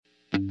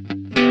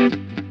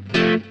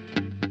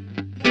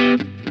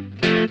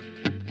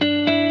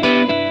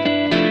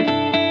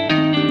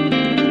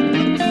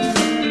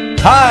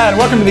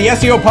welcome to the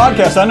SEO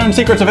Podcast, Unknown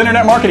Secrets of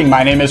Internet Marketing.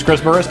 My name is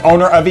Chris Burris,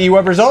 owner of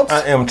eWeb Results.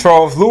 I am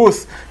Charles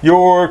Lewis,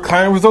 your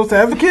client results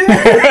advocate. Your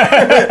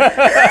client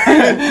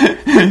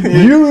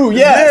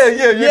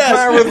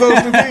results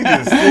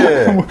strategist.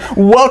 Yeah.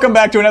 Welcome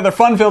back to another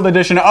fun-filled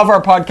edition of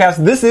our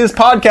podcast. This is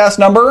podcast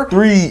number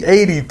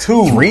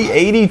 382.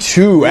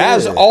 382. Yeah.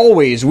 As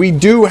always, we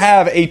do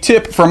have a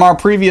tip from our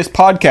previous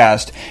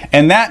podcast,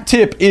 and that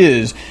tip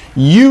is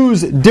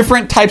use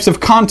different types of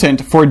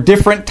content for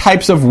different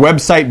types of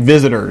website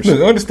visitors.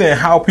 Look, understand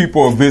how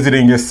people are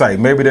visiting your site.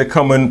 Maybe they're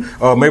coming,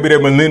 maybe they're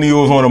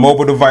millennials on a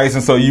mobile device,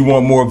 and so you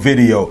want more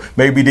video.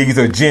 Maybe these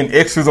are Gen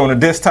Xers on a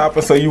desktop,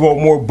 and so you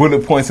want more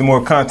bullet points and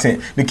more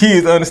content. The key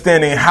is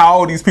understanding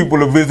how these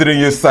people are visiting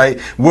your site,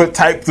 what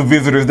types of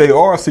visitors they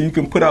are, so you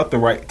can put out the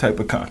right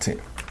type of content.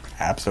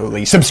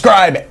 Absolutely.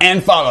 Subscribe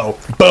and follow.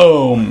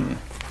 Boom.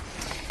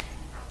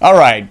 All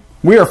right.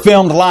 We are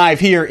filmed live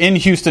here in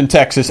Houston,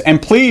 Texas,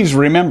 and please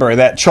remember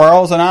that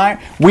Charles and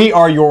I, we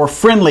are your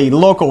friendly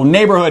local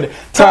neighborhood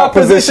top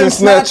position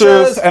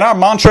snatchers, and our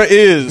mantra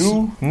is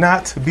do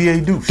not be a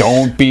douche.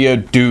 Don't be a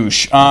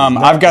douche.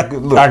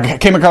 I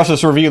came across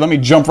this review. Let me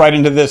jump right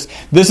into this.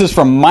 This is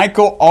from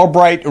Michael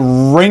Albright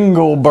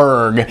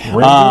Ringelberg.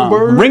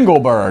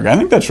 Ringelberg. I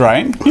think that's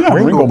right. Yeah,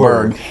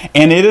 Ringelberg.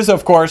 And it is,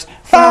 of course,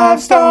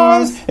 5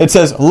 stars. It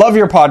says, love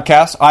your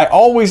podcast. I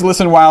always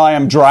listen while I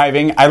am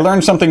driving. I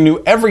learn something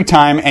new every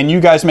time, and you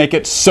guys make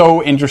it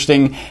so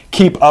interesting.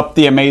 Keep up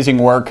the amazing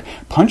work.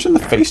 Punch in the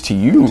face to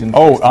you.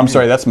 Oh, I'm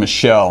sorry. That's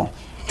Michelle.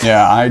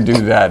 Yeah, I do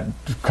that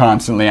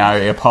constantly. I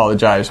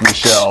apologize,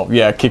 Michelle.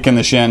 Yeah, kick in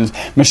the shins.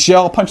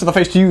 Michelle, punch in the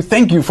face to you.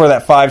 Thank you for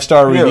that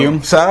 5-star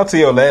review. Shout out to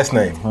your last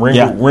name,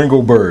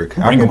 Ringelberg.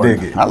 I can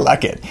dig it. I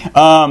like it.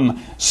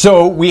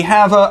 So we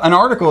have an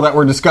article that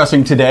we're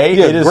discussing today.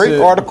 Yeah, it is great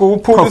article.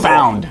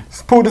 Profound.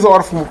 Pulled this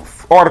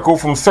article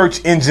from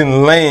Search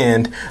Engine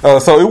Land.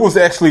 So it was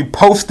actually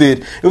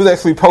posted. It was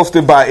actually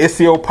posted by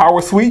SEO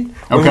Power Suite.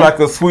 It was like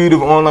a suite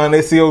of online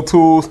SEO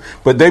tools.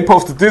 But they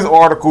posted this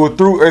article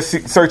through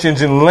Search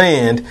Engine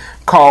Land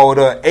called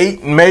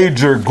 8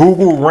 Major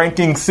Google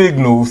Ranking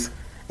Signals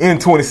in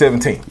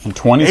 2017. In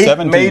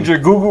 2017. 8 major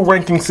Google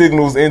ranking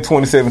signals in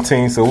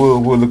 2017. So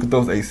we'll look at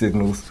those 8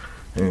 signals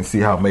and see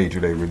how major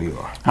they really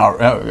are.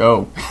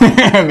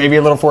 Maybe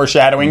a little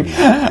foreshadowing.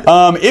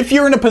 If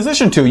you're in a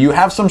position to, you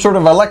have some sort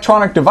of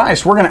electronic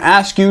device, we're going to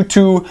ask you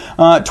to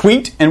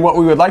tweet, and what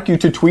we would like you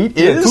to tweet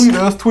is...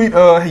 tweet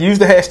us. Use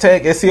the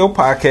hashtag SEO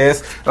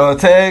Podcast,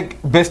 tag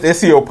Best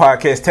SEO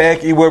Podcast, tag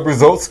eWeb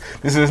Results.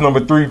 This is number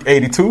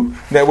 382.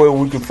 That way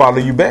we can follow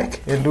you back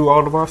and do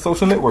all of our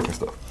social networking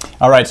stuff.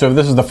 All right, so if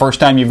this is the first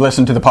time you've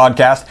listened to the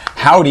podcast,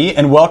 howdy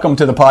and welcome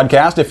to the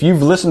podcast. If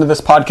you've listened to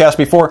this podcast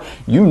before,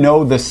 you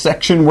know the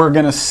section we're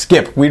going to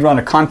skip. We run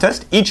a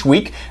contest each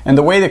week, and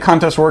the way the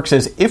contest works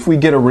is if we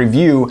get a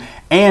review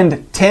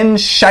and 10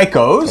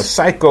 shikos. A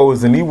shiko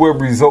is an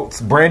eWeb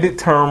Results branded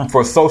term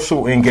for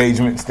social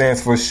engagement.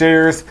 Stands for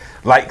shares,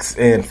 likes,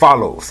 and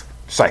follows.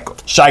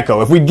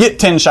 Shiko. If we get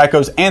 10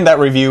 shikos and that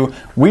review,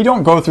 we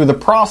don't go through the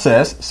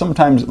process,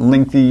 sometimes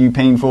lengthy,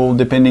 painful,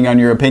 depending on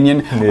your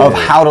opinion, of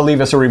how to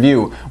leave us a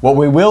review. What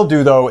we will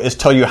do, though, is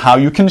tell you how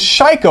you can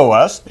shiko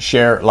us,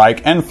 share,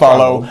 like, and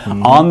follow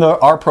on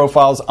our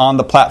profiles on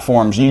the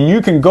platforms.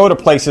 You can go to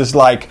places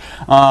like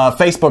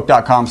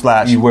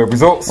Facebook.com/eWeb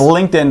Results,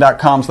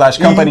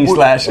 LinkedIn.com/company/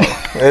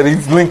 That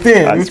is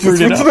LinkedIn. I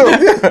screwed it up.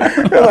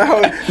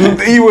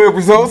 eWeb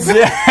Results.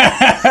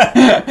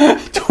 Yeah.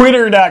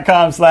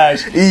 Twitter.com/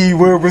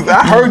 eWeb Results.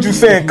 I heard you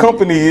saying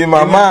company in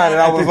my mind,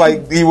 and I was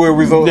like, eWeb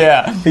Results.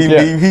 Yeah.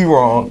 He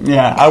wrong.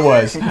 Yeah, I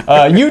was.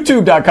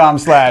 YouTube.com/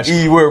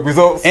 eWeb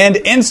Results. And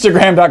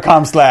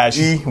Instagram.com/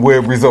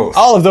 eWeb Results.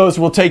 All of those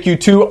will take you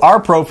to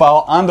our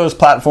profile on those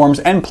platforms,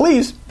 and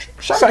please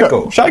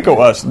shiko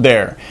us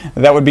there.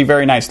 That would be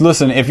very nice.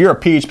 Listen, if you're a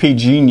PHP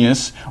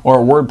genius or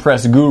a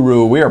WordPress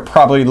guru, we are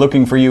probably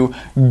looking for you.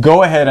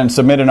 Go ahead and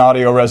submit an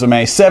audio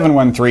resume,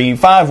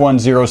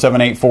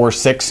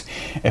 713-510-7846.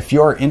 If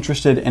you're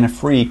interested in a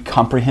free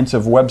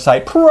comprehensive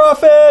website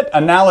profit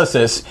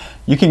analysis,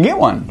 you can get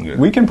one. Good.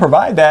 We can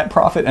provide that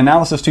profit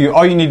analysis to you.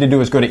 All you need to do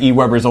is go to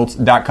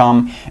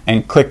ewebresults.com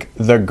and click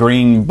the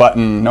green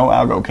button. No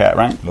AlgoCat,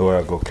 right? No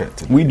AlgoCat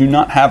today. We do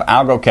not have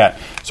AlgoCat.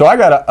 So I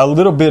got a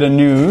little bit of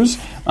news.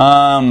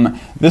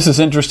 This is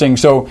interesting.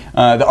 So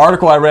the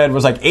article I read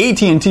was like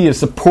AT&T is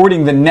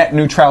supporting the net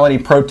neutrality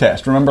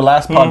protest. Remember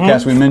last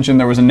podcast we mentioned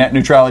there was a net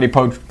neutrality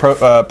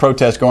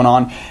protest going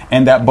on,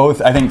 and that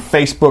both, I think,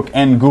 Facebook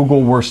and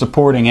Google were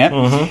supporting it.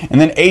 And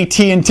then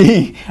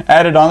AT&T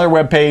added on their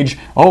webpage,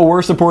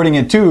 we're supporting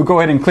it too. Go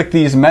ahead and click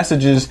these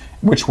messages,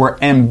 which were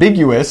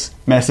ambiguous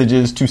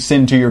messages to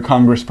send to your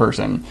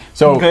congressperson.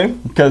 So,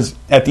 because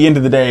at the end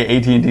of the day,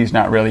 AT&T is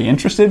not really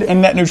interested in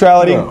net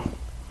neutrality. No.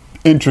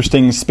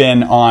 Interesting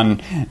spin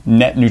on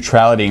net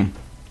neutrality.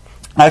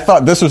 I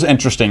thought this was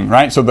interesting,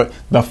 right? So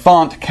the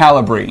font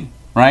Calibri,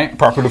 right?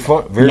 Popular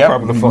font,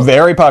 popular font.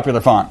 Very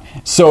popular font.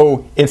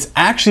 So it's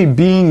actually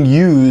being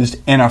used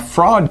in a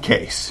fraud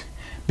case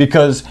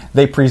because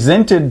they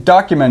presented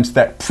documents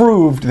that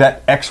proved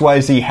that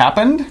XYZ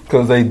happened.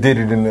 Because they did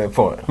it in that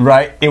font.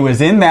 Right. It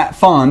was in that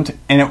font,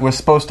 and it was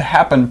supposed to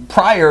happen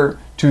prior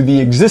to the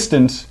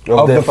existence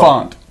of the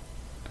font.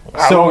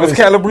 So was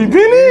Calibri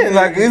been in?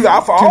 Like, it's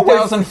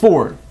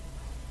 2004.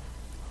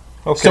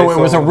 Okay, so it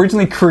was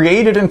originally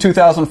created in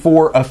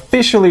 2004,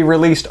 officially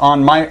released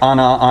on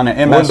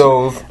an MS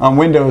Windows. On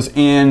Windows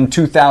in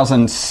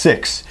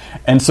 2006.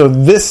 And so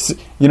this,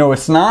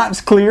 it's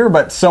not clear,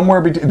 but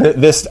somewhere between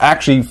this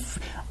actually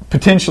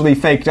potentially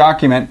fake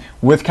document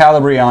with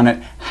Calibri on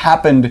it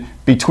happened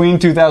between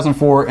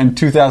 2004 and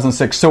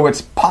 2006. So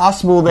it's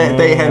possible that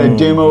they had a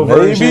demo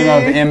version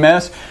of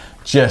MS.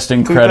 Just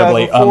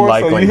incredibly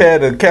unlikely. So you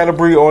had a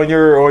Calibri on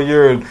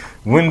your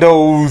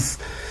Windows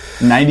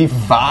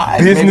 95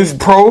 Business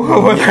maybe?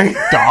 Pro.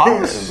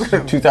 DOS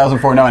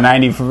 2004. No,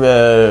 90.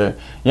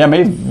 Yeah,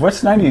 maybe.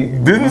 What's 90?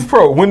 Business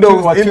Pro,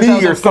 Windows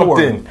ME or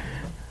something.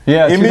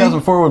 Yeah, ME?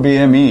 2004 would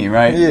be ME,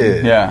 right?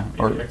 Yeah.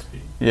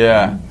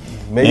 Yeah.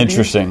 Maybe.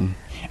 Interesting.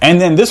 And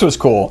then this was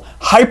cool.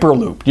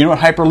 Hyperloop. Do you know what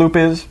Hyperloop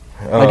is?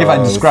 Like if I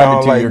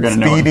describe it to you, you're going to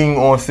know. Speeding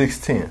on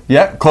 610.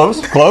 Yeah,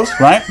 close,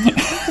 right?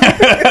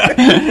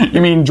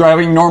 You mean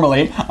driving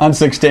normally on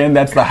 610?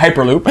 That's the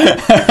Hyperloop.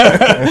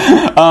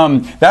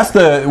 That's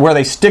where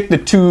they stick the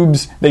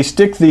tubes. They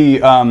stick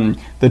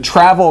the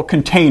travel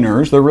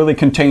containers. They're really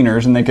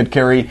containers, and they could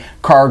carry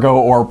cargo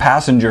or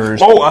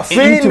passengers. Oh, I've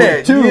seen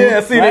that. Tube, yeah,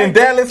 I seen it in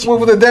Dallas.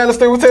 What was the Dallas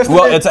they were testing?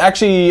 Well, it's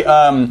actually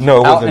out in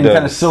Dallas.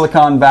 kind of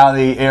Silicon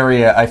Valley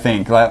area, I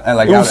think.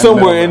 Like it was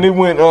somewhere, and it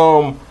went.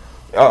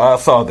 I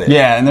saw that.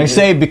 Yeah, and they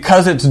say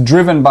because it's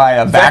driven by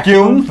a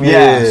vacuum,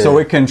 so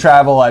it can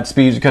travel at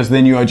speeds, because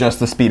then you adjust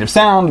the speed of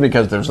sound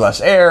because there's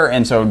less air,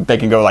 and so they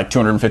can go like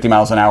 250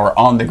 miles an hour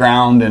on the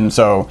ground, and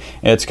so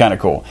it's kind of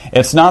cool.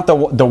 It's not the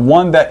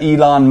one that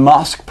Elon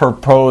Musk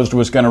proposed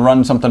was going to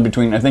run something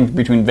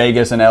between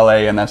Vegas and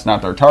LA, and that's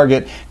not their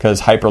target,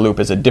 because Hyperloop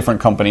is a different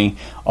company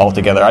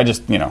altogether. I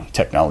just,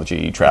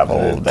 technology,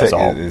 travel, that's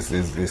all.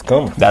 It's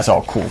coming. That's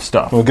all cool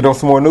stuff. Want to get on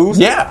some more news?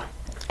 Yeah.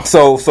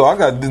 So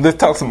let's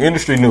talk some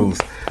industry news.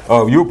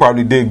 You'll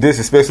probably dig this,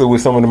 especially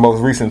with some of the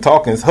most recent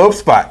talkings.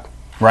 HubSpot.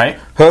 Right.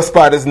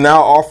 HubSpot is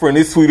now offering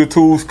its suite of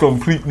tools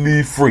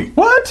completely free.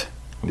 What?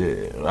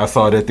 Yeah, I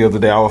saw that the other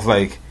day. I was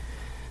like,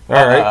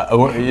 all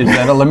right. Is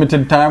that a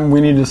limited time we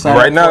need to sign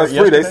up Right now it's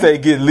free. They say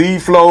get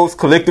lead flows,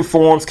 collective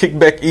forms,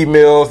 kickback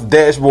emails,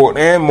 dashboard,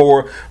 and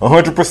more.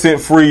 100%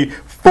 free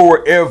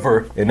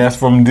forever. And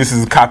this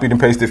is copied and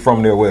pasted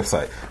from their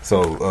website.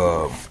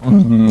 So,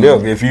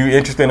 if you're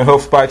interested in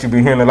HubSpot, you've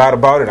been hearing a lot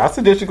about it. I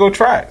suggest you go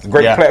try it. It's a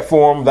great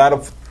platform, a lot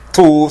of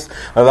tools,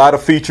 a lot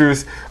of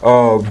features.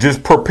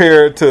 Just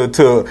prepare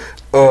to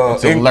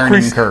it's a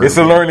learning curve. It's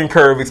a learning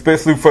curve,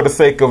 especially for the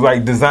sake of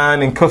like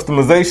design and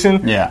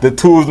customization. Yeah. The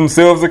tools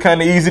themselves are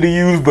kind of easy to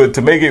use, but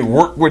to make it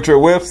work with your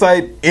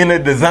website in a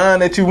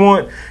design that you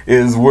want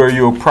is where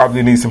you'll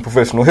probably need some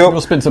professional help. We'll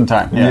spend some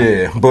time.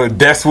 Yeah, but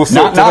that's what's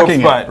not up to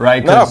knocking HubSpot. it,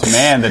 right? Because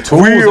the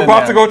tools. We're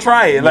about to go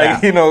try it.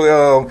 Like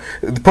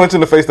punch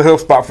in the face to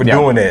HubSpot for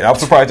doing that. I'm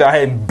surprised y'all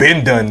hadn't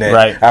been done that.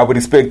 Right. I would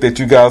expect that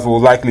you guys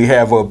will likely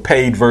have a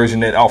paid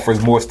version that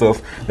offers more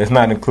stuff that's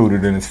not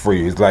included and it's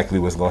free. It's likely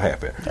what's going to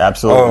happen.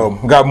 Absolutely.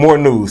 Got more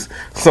news.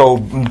 So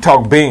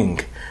talk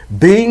Bing.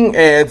 Bing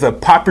adds a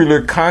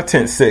popular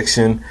content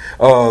section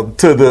to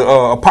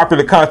the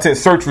popular content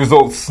search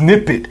results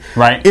snippet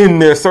in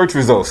their search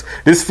results.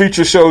 This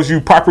feature shows you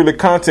popular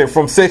content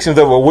from sections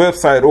of a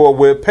website or a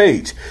web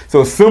page.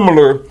 So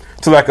similar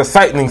to like a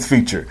site links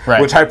feature,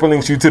 which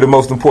hyperlinks you to the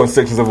most important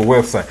sections of a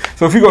website.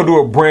 So if you go do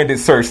a branded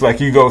search,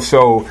 like you go do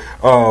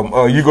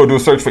a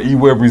search for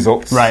eWeb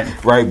results,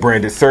 right?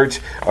 Branded search.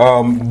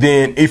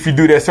 Then if you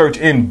do that search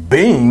in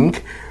Bing,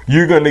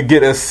 you're going to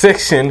get a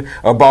section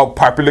about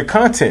popular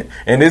content,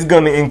 and it's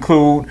going to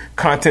include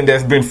content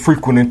that's been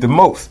frequented the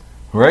most,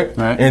 right?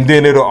 And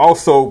then it'll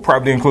also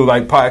probably include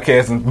like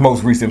podcasts and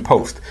most recent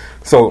posts.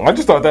 So I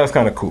just thought that was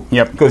kind of cool.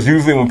 Yep. Because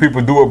usually when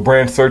people do a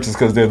brand search, it's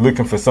because they're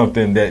looking for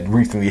something that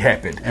recently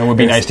happened. And it would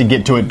be nice to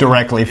get to it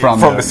directly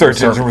from the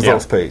search engine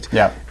results page.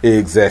 Yeah.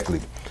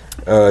 Exactly.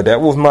 That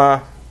was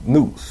my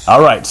news.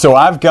 All right, so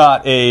I've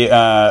got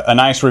a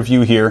nice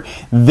review here.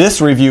 This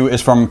review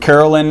is from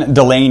Carolyn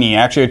Delaney.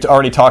 Actually, I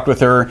already talked with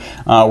her.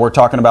 We're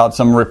talking about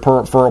some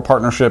referral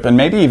partnership and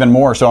maybe even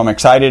more, so I'm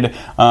excited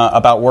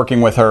about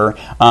working with her.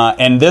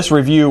 And this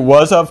review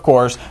was, of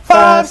course,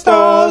 5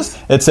 stars.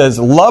 It says,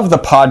 love the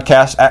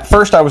podcast. At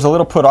first, I was a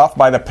little put off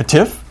by the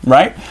patif,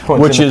 right?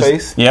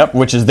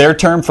 Which is their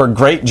term for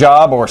great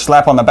job or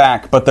slap on the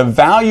back. But the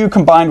value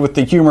combined with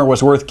the humor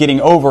was worth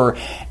getting over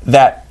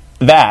that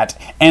that,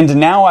 and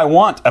now I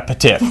want a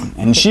PTIF.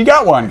 And she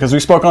got one because we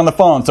spoke on the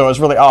phone, so it was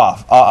really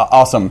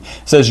awesome.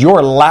 Says,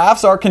 your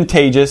laughs are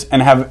contagious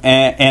and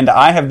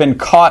I have been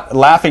caught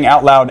laughing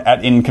out loud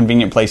at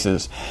inconvenient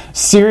places.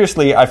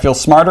 Seriously, I feel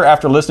smarter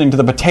after listening to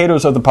the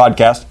potatoes of the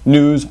podcast,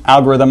 news,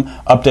 algorithm,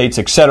 updates,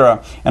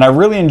 etc. And I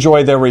really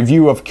enjoy their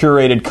review of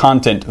curated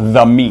content,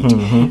 The Meat.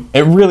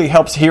 It really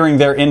helps hearing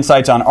their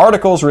insights on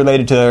articles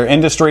related to their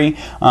industry.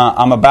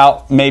 I'm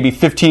about maybe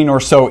 15 or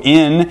so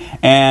in,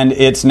 and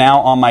it's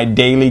now on my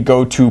daily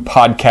go-to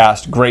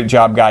podcast. Great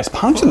job, guys.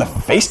 Punch in the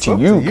face to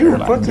you,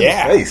 Caroline. Punch in the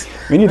face.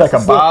 We need like a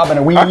bob and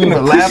a weave. I can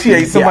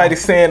appreciate somebody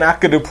saying I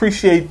could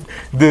appreciate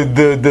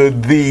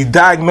the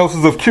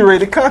diagnosis of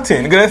curated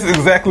content. That's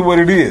exactly what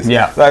it is.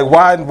 Yeah. Like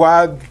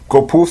why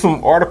go pull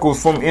some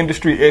articles from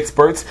industry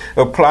experts,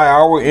 apply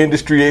our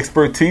industry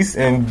expertise,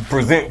 and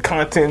present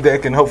content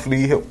that can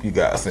hopefully help you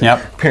guys. And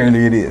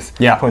apparently it is.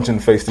 Yeah. Punch in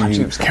the face to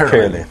you,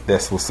 Caroline.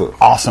 That's what's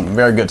up. Awesome.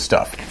 Very good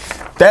stuff.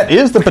 That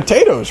is the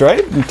potatoes,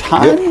 right?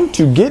 Time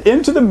to get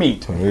into the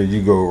meat. There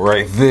you go,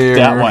 right there.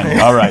 That one.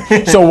 All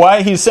right. So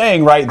why he's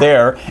saying right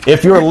there,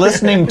 if you're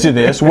listening to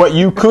this, what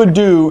you could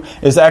do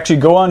is actually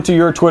go onto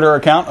your Twitter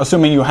account,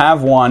 assuming you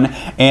have one,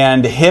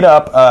 and hit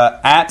up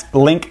at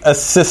Link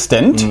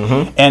Assistant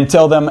and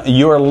tell them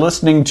you're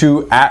listening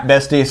to at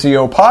Best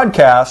SEO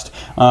Podcast.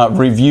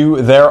 Review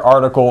their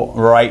article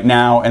right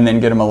now, and then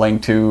get them a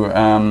link to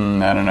I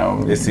don't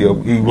know,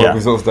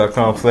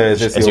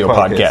 SEOresults.com/SEO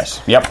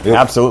podcast. Yep,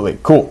 absolutely.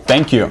 Cool.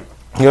 Thank you.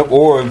 Yep,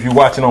 or if you're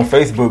watching on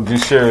Facebook,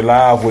 just share it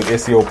live with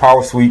SEO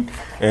Power Suite,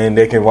 and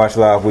they can watch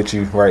live with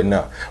you right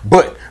now.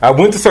 But I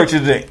went to search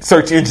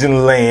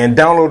engine land,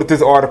 downloaded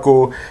this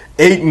article,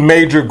 8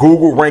 major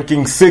Google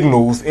ranking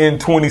signals in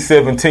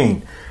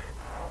 2017.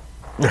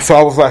 So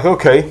I was like,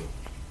 okay,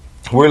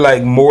 we're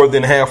like more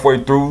than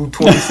halfway through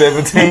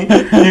 2017,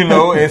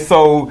 and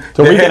so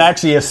we can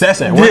actually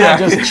assess it. We're not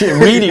just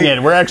reading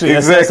it; we're actually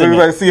assessing it.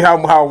 Like, see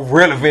how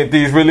relevant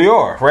these really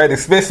are, right?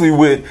 Especially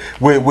with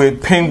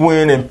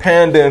Penguin and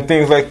Panda and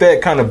things like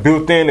that, kind of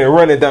built in and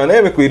running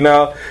dynamically.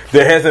 Now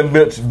there hasn't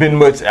been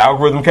much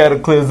algorithm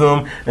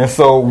cataclysm, and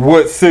so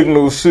what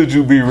signals should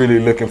you be really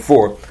looking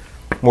for?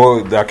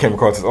 Well, I came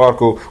across this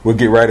article. We'll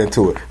get right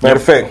into it. Matter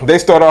of fact, they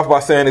start off by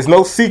saying it's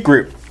no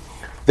secret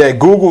that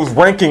Google's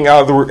ranking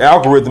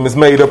algorithm is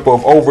made up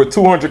of over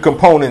 200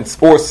 components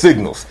or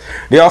signals.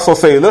 They also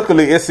say,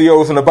 luckily,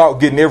 SEO isn't about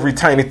getting every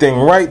tiny thing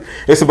right.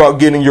 It's about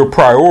getting your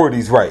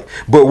priorities right.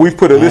 But we've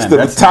put a list of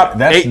the top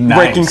 8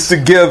 rankings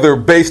together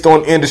based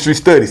on industry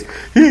studies.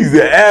 He's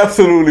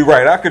absolutely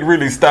right. I could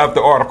really stop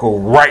the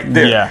article right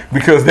there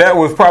because that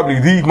was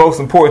probably the most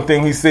important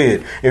thing he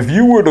said. If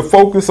you were to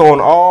focus on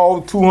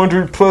all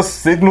 200 plus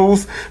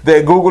signals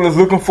that Google is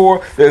looking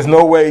for, there's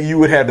no way you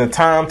would have the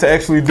time to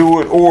actually do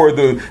it or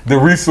the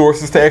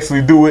resources to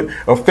actually do it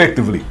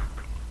effectively.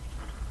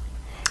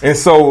 And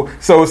so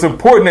it's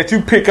important that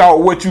you pick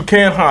out what you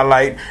can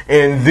highlight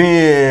and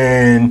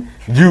then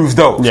use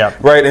those.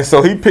 Right. And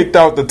so he picked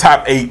out the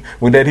top 8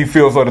 that he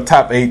feels are the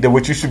top 8 that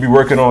what you should be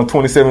working on in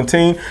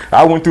 2017.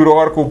 I went through the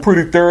article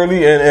pretty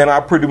thoroughly and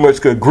I pretty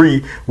much could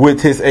agree with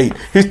his 8.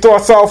 He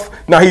starts off,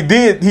 now he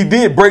did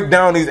break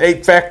down these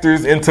 8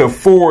 factors into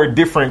 4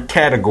 different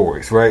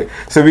categories, right?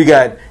 So we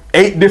got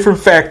 8 different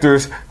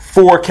factors,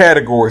 4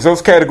 categories.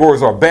 Those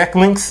categories are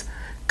backlinks,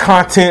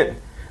 content,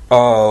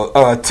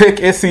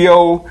 tech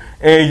SEO,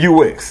 and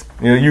UX,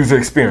 user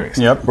experience.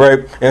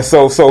 Right. And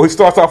so he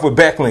starts off with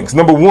backlinks.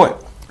 Number one,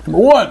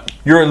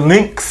 your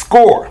link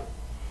score.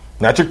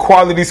 Not your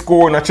quality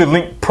score, not your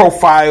link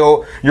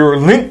profile, your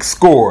link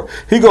score.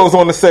 He goes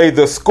on to say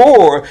the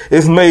score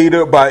is made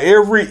up by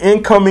every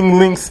incoming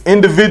link's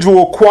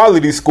individual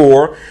quality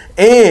score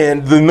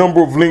and the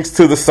number of links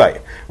to the site.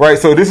 Right,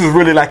 so this is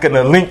really like a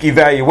link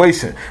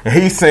evaluation. And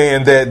he's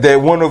saying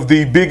that one of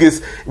the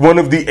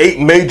 8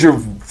 major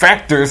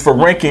factors for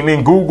ranking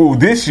in Google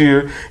this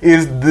year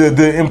is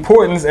the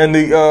importance and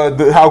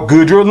the how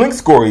good your link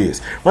score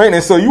is. Right,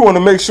 and so you want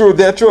to make sure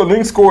that your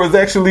link score is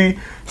actually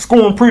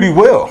scoring pretty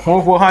well.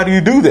 Well, how do you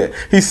do that?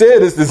 He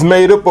said it's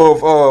made up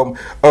of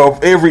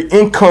every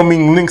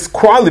incoming link's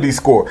quality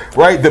score,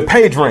 right? The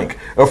page rank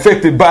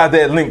affected by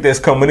that link that's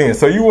coming in.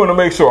 So you want to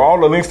make sure all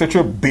the links that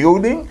you're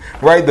building,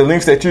 right, the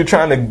links that you're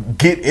trying to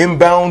get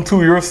inbound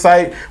to your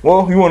site,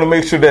 well, you want to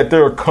make sure that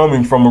they're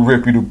coming from a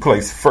reputable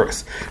place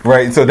first,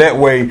 right? So that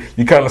way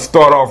you kind of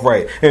start off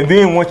right. And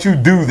then once you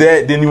do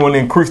that, then you want to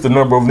increase the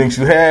number of links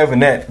you have,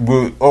 and that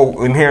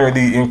will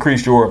inherently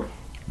increase your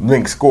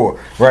link score.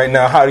 Right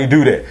now, how do you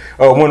do that?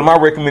 One of my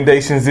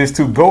recommendations is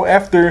to go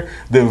after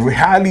the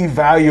highly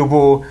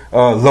valuable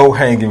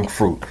low-hanging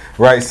fruit.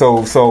 Right,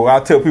 so I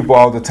tell people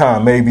all the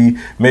time,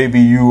 maybe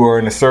you are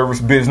in a service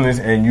business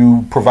and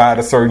you provide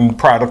a certain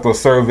product or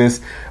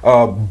service.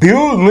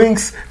 Build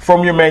links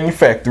from your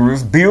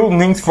manufacturers, build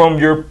links from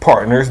your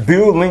partners,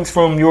 build links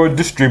from your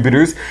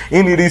distributors.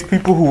 Any of these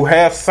people who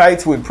have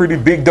sites with pretty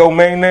big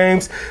domain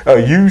names,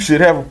 you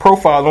should have a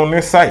profile on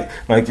their site.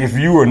 Like if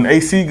you are an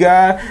AC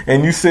guy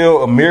and you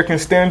resell American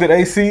Standard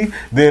AC,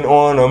 then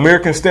on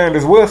American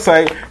Standard's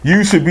website,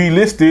 you should be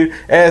listed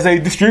as a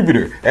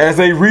distributor, as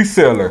a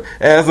reseller,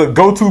 as a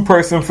go-to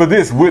person for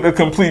this, with a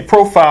complete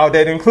profile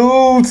that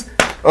includes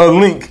a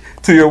link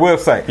to your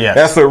website. Yes.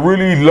 That's a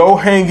really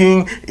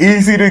low-hanging,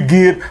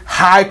 easy-to-get,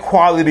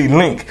 high-quality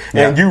link.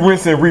 Yep. And you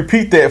rinse and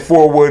repeat that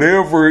for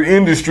whatever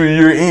industry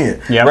you're in.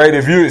 Yep. Right?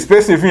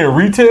 Especially if you're in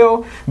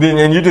retail,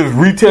 and you're just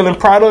retailing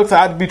products,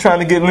 I'd be trying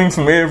to get links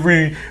from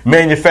every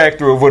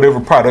manufacturer of whatever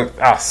product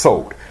I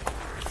sold.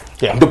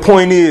 Yeah. The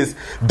point is,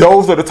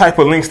 those are the type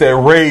of links that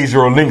raise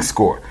your link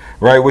score.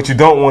 Right, what you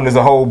don't want is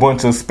a whole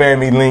bunch of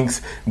spammy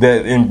links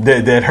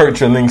that hurt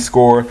your link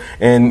score,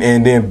 and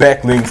then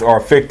backlinks are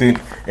affected,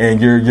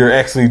 and you're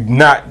actually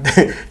not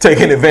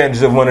taking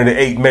advantage of one of the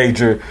 8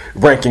 major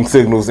ranking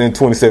signals in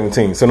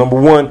 2017. So number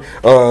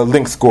 1,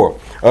 link score.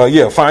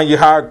 Find your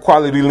high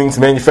quality links,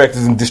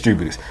 manufacturers, and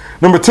distributors.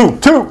 Number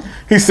 2,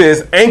 he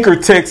says anchor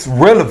text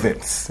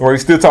relevance, or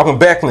he's still talking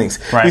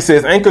backlinks. Right. He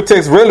says anchor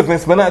text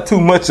relevance, but not too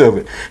much of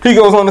it. He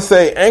goes on to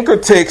say anchor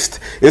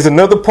text is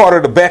another part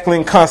of the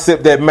backlink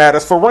concept that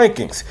matters for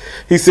rankings.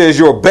 He says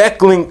your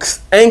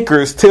backlinks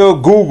anchors tell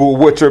Google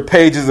what your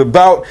page is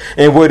about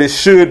and what it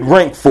should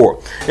rank for.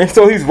 And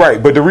so he's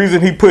right, but the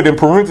reason he put in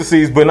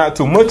parentheses, but not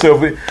too much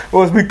of it,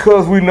 was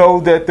because we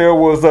know that there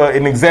was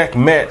an exact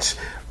match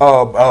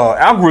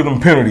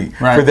algorithm penalty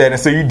for that, and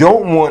so you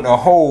don't want a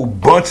whole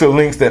bunch of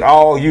links that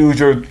all use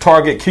your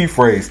target key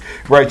phrase,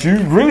 right? You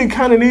really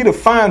kind of need a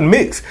fine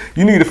mix.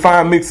 You need a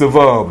fine mix of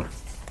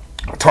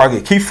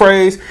target key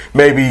phrase,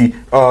 maybe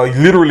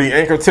literally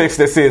anchor text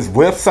that says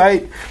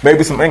website,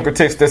 maybe some anchor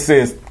text that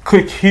says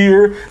click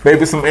here,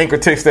 maybe some anchor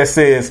text that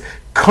says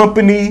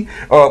company,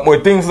 or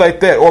things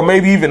like that, or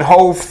maybe even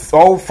whole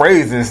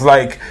phrases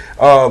like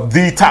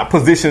the top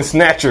position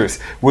snatchers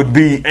would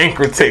be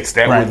anchor text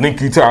that would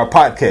link you to our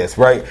podcast,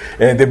 right?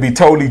 And they'd be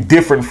totally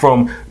different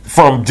from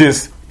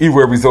just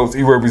eWeb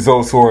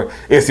results, or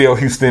SEO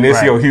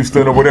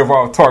Houston, or whatever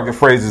our target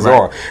phrases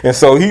are. And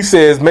so he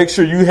says, make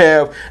sure you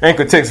have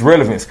anchor text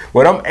relevance.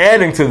 What I'm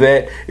adding to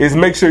that is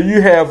make sure you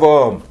have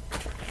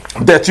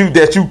that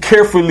you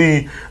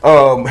carefully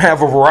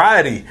have a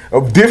variety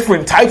of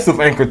different types of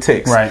anchor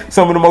text. Right.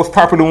 Some of the most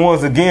popular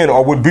ones, again,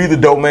 would be the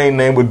domain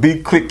name, would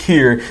be click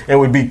here, and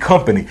would be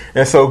company.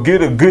 And so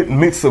get a good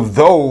mix of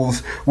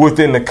those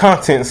within the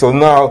content, so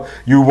now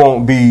you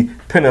won't be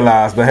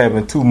penalized by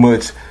having too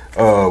much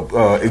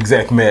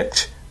exact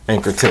match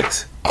anchor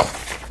text.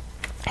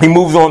 He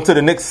moves on to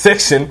the next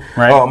section,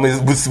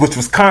 which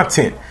was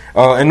content.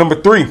 And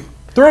number three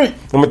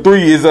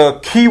is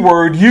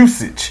keyword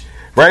usage.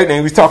 Right,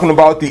 and he's talking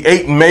about the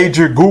 8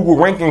 major Google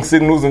ranking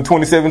signals in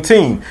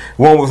 2017.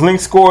 1 was link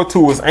score, 2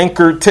 was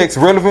anchor text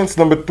relevance,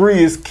 number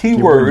 3 is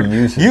keyword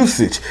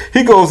usage.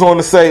 He goes on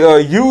to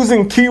say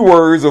using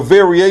keywords or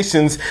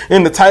variations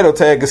in the title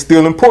tag is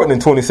still important in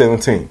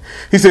 2017.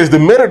 He says the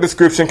meta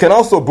description can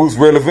also boost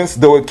relevance,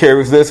 though it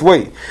carries less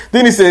weight.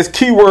 Then he says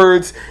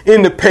keywords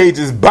in the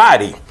page's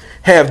body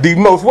have the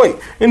most weight.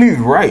 And he's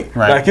right.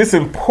 Like, it's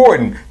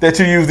important that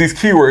you use these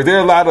keywords. There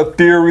are a lot of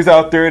theories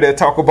out there that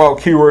talk about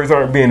keywords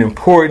aren't being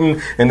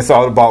important, and it's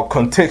all about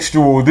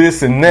contextual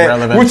this and that,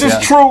 relevance, which is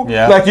true.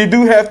 Like, you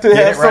do have to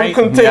have some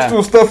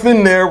contextual stuff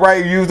in there,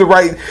 right? Use the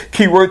right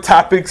keyword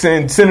topics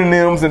and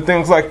synonyms and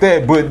things like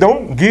that, but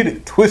don't get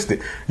it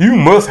twisted. You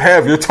must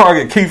have your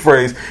target key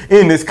phrase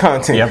in this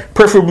content,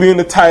 preferably in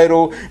the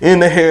title, in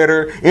the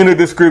header, in the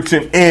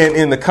description, and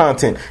in the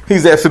content.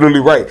 He's absolutely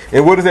right.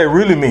 And what does that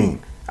really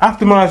mean?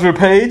 Optimize your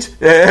page.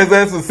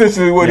 That's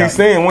essentially what he's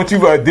saying. Once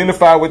you've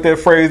identified what that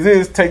phrase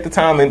is, take the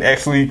time and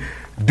actually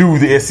do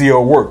the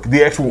SEO work,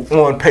 the actual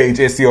on-page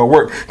SEO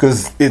work,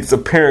 because it's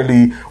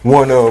apparently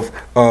one of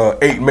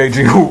 8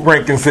 major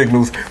ranking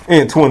signals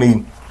in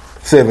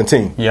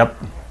 2017.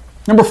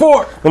 Number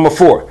four,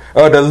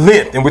 the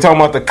length, and we're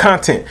talking about the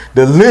content,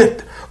 the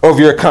length of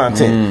your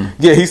content.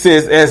 He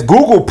says, as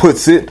Google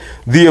puts it,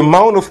 the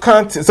amount of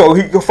content. So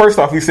first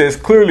off, he says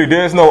clearly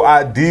there's no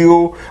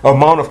ideal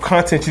amount of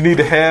content you need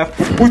to have,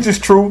 which is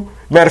true.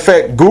 Matter of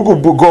fact,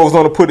 Google goes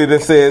on to put it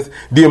and says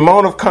the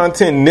amount of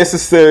content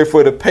necessary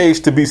for the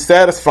page to be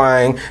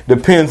satisfying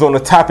depends on the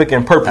topic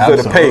and purpose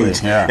of the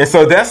page. And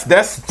so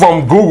that's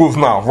from Google's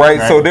mouth,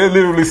 right? So they're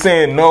literally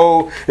saying,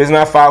 no, it's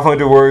not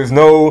 500 words.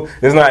 No,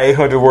 it's not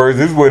 800 words.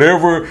 It's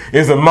whatever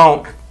is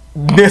amount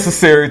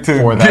necessary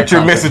to get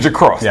your message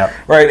across,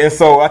 right? And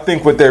so I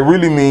think what that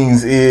really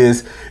means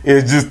is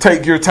just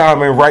take your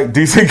time and write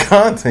decent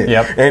content.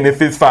 And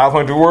if it's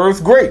 500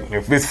 words, great.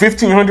 If it's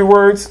 1,500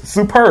 words,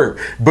 superb.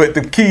 But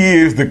the key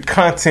is the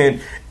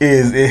content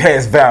it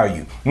has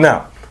value.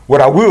 Now,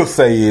 what I will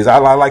say is I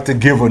like to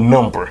give a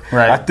number.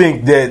 I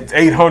think that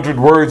 800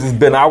 words has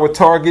been our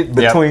target,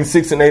 between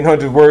 600 and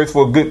 800 words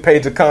for a good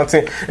page of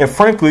content. And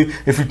frankly,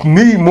 if you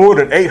need more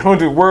than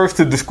 800 words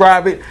to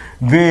describe it,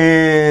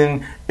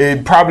 then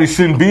it probably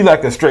shouldn't be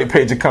like a straight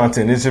page of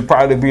content. It should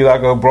probably be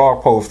like a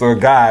blog post or a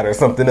guide or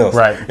something else.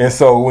 Right. And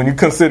so when you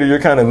consider your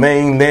kind of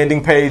main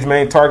landing page,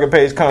 main target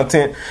page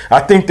content, I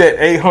think that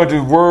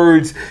 800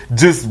 words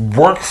just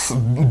works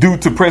due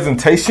to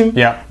presentation.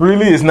 Yeah.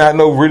 Really, it's not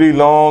no really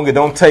long. It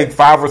don't take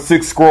 5 or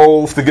 6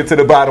 scrolls to get to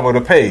the bottom of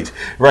the page.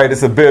 Right.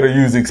 It's a better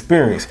user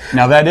experience.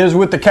 Now that is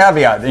with the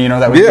caveat,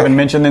 that was even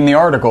mentioned in the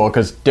article,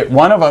 because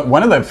one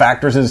of the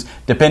factors is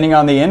depending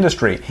on the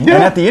industry. Yeah.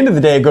 And at the end of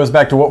the day, it goes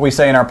back to what we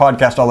say in our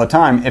podcast all the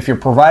time. If you're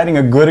providing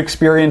a good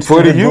experience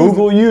for the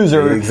Google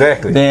user,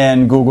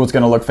 then Google's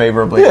going to look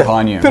favorably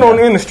upon you. Depending on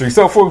the industry.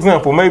 So, for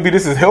example, maybe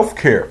this is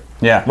healthcare.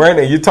 Yeah. Right?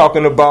 And you're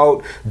talking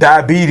about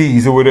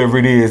diabetes or whatever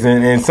it is,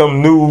 and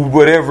some new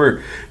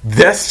whatever.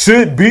 That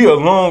should be a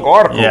long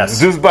article.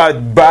 Yes. Just by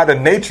the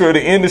nature of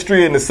the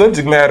industry and the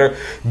subject matter,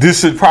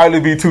 this should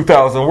probably be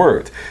 2,000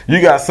 words. You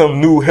got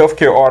some new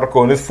healthcare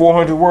article, and it's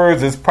 400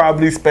 words. It's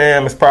probably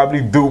spam. It's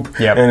probably dupe.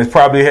 Yep. And it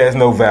probably has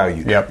no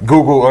value. Yep.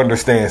 Google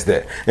understands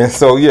that. And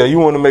so, you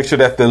want to make sure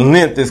that the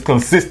length is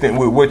consistent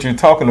with what you're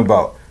talking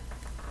about.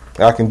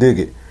 I can dig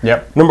it.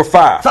 Yep. Number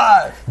 5.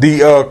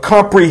 The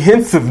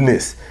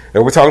comprehensiveness.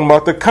 And we're talking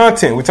about the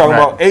content. We're talking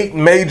about 8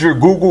 major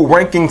Google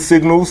ranking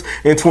signals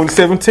in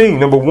 2017.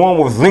 Number 1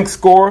 was link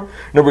score.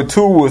 Number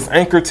 2 was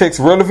anchor text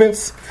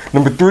relevance.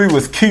 Number 3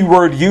 was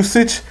keyword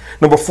usage.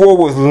 Number 4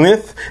 was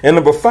length. And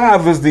number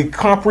 5 is the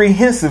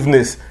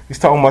comprehensiveness. He's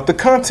talking about the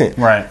content.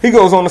 Right. He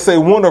goes on to say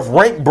one of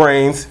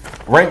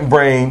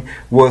RankBrain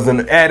was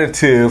an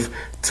additive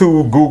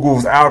to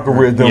Google's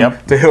algorithm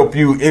to help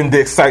you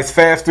index sites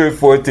faster,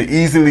 for it to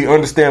easily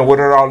understand what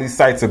are all these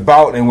sites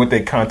about and what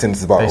their content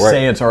is about. They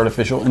say it's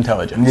artificial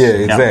intelligence. Yeah,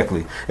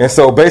 exactly. And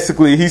so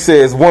basically he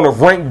says one of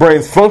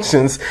RankBrain's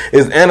functions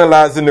is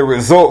analyzing the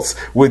results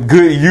with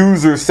good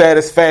user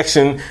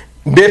satisfaction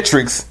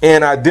metrics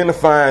and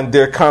identifying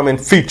their common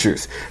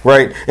features,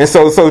 right? And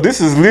so this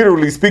is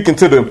literally speaking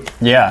to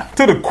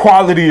the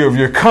quality of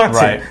your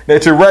content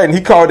that you're writing.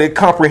 He called it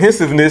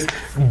comprehensiveness.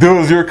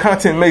 Does your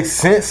content make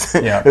sense?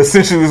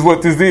 Essentially is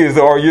what this is.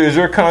 Or is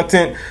your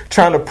content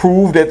trying to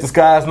prove that the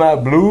sky is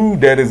not blue,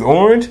 that it's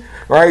orange?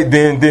 Right,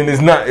 then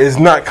it's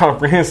not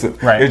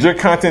comprehensive. Right. Is your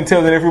content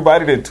telling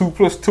everybody that 2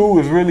 + 2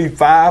 is really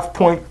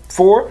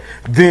 5.4?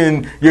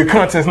 Then your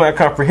content's not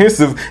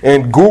comprehensive,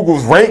 and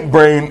Google's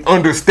RankBrain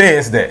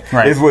understands that.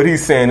 Right. Is what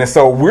he's saying. And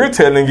so we're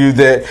telling you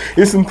that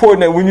it's important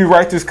that when you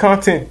write this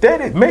content,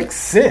 that it makes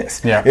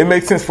sense. Yeah. It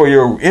makes sense for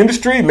your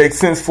industry. It makes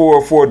sense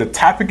for the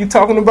topic you're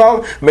talking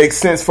about. Makes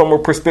sense from a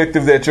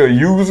perspective that your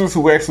users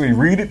who actually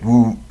read it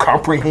will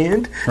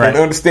comprehend and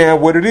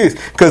understand what it is.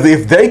 Because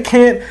if they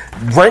can't,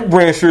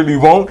 RankBrain surely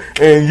won't,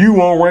 and you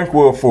won't rank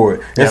well for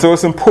it. And so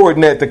it's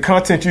important that the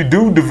content you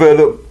do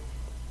develop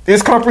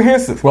is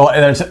comprehensive. Well,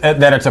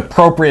 that it's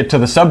appropriate to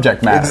the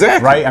subject matter.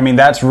 Exactly. Right? I mean,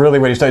 that's really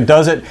what he's saying.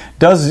 Do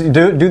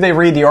they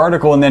read the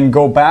article and then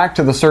go back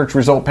to the search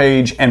result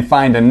page and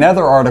find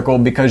another article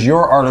because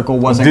your article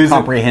wasn't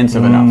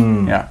comprehensive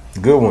enough? Yeah.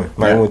 Good one.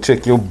 Might want to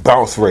check your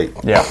bounce rate.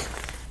 Yeah.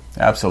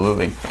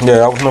 Absolutely. Yeah,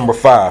 that was number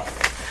 5.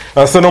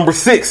 So number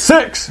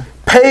 6.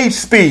 Page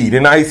speed.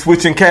 And now he's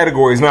switching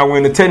categories. Now we're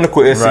in the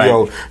technical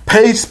SEO. Right.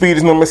 Page speed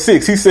is number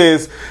 6. He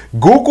says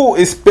Google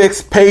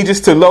expects pages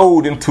to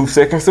load in 2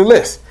 seconds or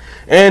less.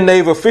 And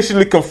they've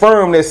officially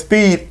confirmed that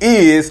speed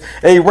is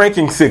a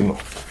ranking signal.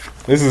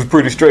 This is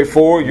pretty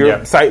straightforward.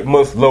 Your site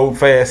must load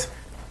fast,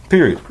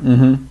 period.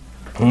 Mm-hmm.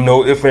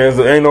 If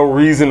there ain't no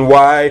reason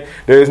why,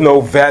 there is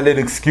no valid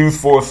excuse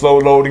for a slow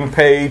loading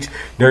page.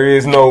 There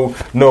is no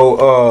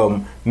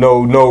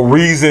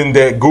reason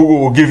that Google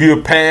will give you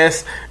a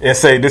pass and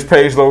say this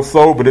page loads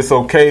slow, but it's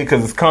okay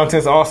because its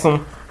content's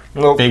awesome.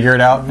 Figure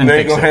it out and it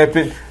ain't gonna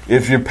happen.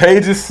 If your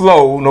page is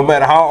slow, no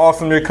matter how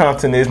awesome your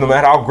content is, no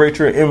matter how great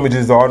your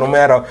images are, no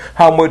matter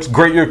how much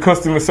great your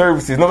customer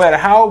service is, no matter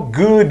how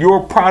good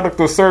your product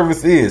or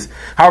service is,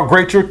 how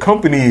great your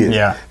company is,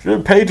 if your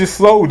page is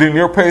slow, then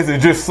your page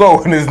is just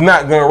slow and it's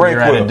not gonna rank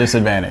well. You're at a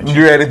disadvantage.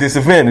 You're at a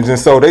disadvantage. And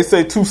so they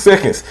say 2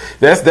 seconds.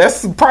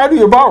 That's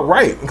probably about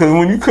right. Because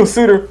when you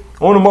consider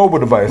on a mobile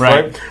device,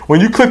 right?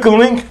 When you click a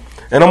link,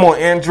 and I'm on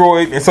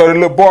Android, and so the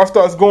little bar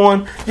starts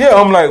going,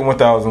 I'm like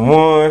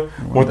 1001,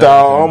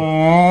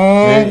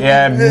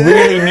 1000. It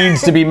really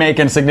needs to be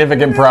making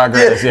significant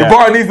progress. The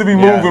bar needs to be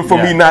moving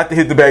for me not to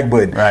hit the back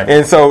button. Right.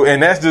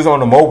 And that's just on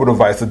the mobile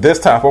device. The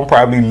desktop, I'm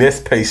probably less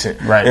patient.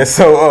 Right. And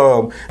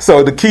so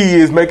the key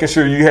is making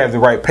sure you have the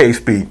right page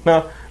speed.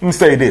 Now, let me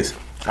say this.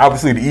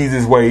 Obviously, the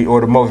easiest way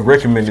or the most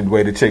recommended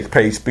way to check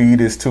page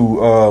speed is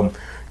to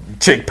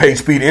check page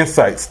speed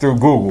insights through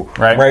Google,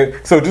 right?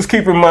 So just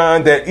keep in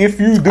mind that if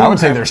you do, I would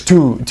say there's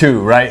two,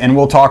 right? And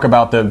we'll talk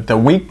about the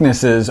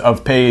weaknesses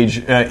of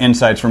page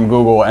insights from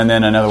Google, and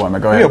then another one.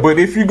 But go ahead. Yeah, but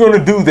if you're going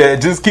to do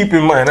that, just keep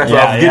in mind. That's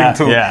what I was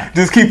getting to. Yeah.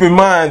 Just keep in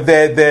mind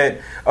that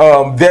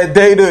that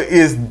data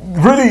is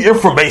really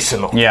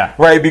informational. Yeah.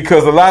 Right?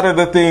 Because a lot of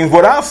the things,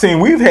 what I've seen,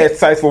 we've had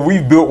sites where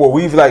we've built where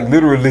we've like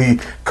literally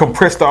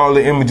compressed all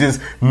the images,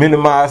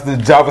 minimized the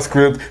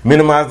JavaScript,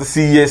 minimized the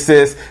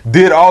CSS,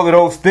 did all of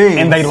those things.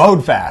 And they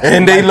load fast.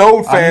 And they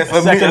load fast.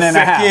 A second and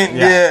a half.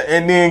 Yeah.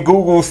 And then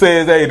Google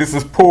says, hey, this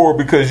is poor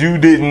because you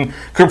didn't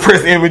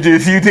compress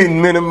images, you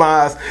didn't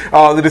minimize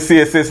all of the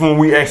CSS when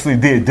we actually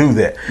did do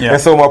that. Yeah.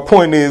 And so my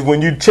point is,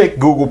 when you check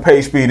Google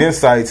PageSpeed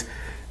Insights,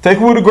 take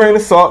it with a grain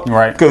of salt,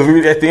 right?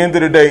 Because at the end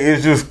of the day,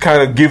 it's just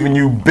kind of giving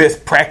you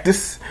best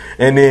practice,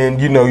 and then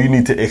you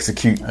need to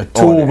execute. A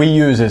tool we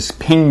use is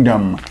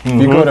Pingdom.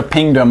 If you go to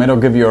Pingdom, it'll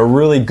give you a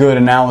really good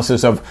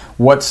analysis of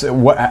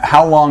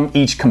how long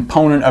each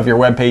component of your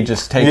web page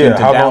is taking to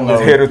how download. long the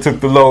header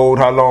took to load,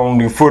 how long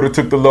the footer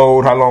took to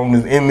load, how long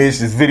the image,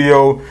 this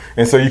video,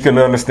 and so you can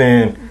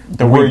understand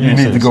where you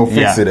need to go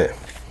fix it at.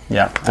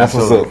 Yeah, that's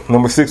what's up.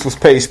 Number 6 was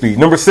page speed.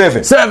 Number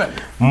 7,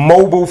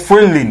 mobile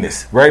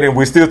friendliness, right? And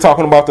we're still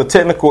talking about the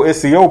technical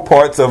SEO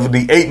parts of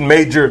the 8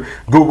 major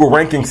Google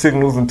ranking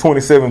signals in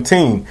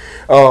 2017.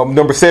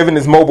 Number 7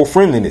 is mobile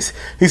friendliness.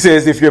 He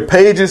says if your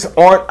pages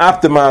aren't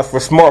optimized for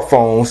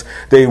smartphones,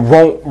 they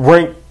won't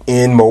rank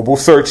in mobile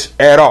search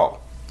at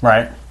all.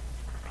 Right.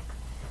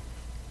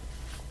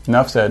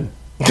 Enough said.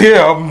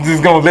 Yeah, I'm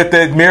just going to let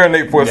that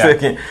marinate for a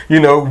second.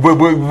 But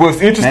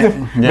what's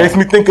interesting makes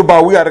me think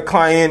about, we got a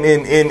client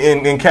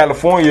in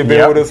California,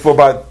 been with us for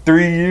about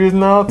 3 years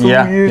now, 3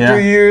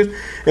 years.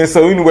 And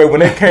so anyway, when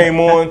they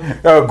came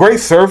on, great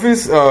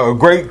service,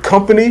 great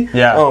company,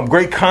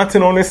 great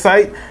content on their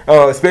site,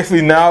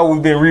 especially now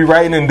we've been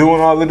rewriting and doing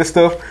all of this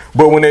stuff.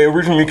 But when they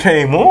originally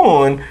came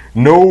on,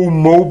 no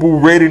mobile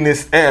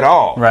readiness at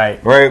all. Right.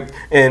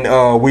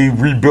 And we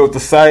rebuilt the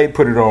site,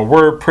 put it on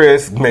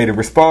WordPress, made it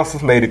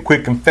responsive, made it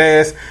quick and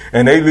fast,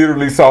 and they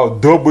literally saw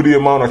double the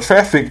amount of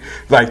traffic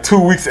like 2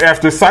 weeks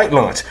after site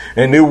launch.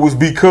 And it was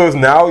because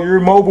now you're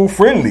mobile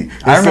friendly.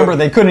 And I remember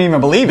they couldn't even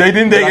believe it. They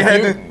didn't. They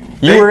had to.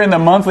 You were in the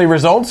monthly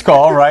results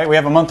call, right? We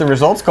have a monthly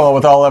results call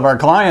with all of our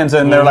clients,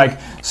 and they're like,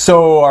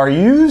 so are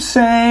you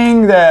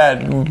saying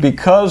that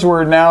because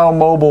we're now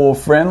mobile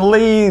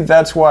friendly,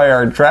 that's why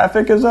our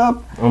traffic is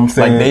up? I'm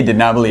saying, like, they did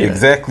not believe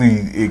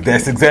it.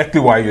 That's exactly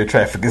why your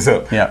traffic is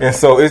up. Yeah. And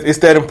so it's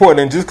that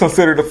important. And just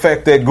consider the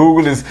fact that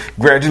Google is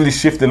gradually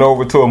shifting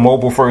over to a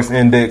mobile first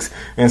index.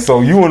 And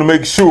so you want to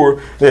make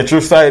sure that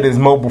your site is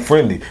mobile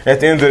friendly.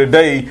 At the end of the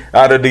day,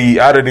 out of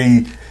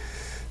the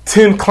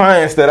 10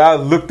 clients that I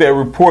looked at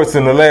reports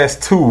in the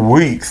last 2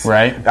 weeks,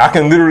 right? I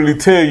can literally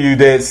tell you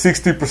that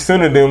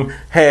 60% of them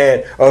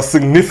had a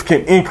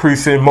significant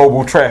increase in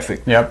mobile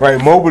traffic. Yep.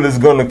 Right? Mobile is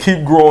going to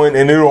keep growing,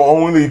 and it'll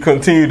only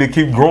continue to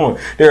keep growing.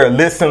 There are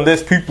less and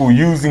less people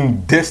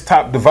using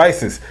desktop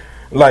devices.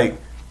 Like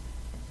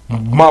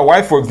my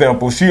wife, for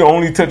example, she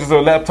only touches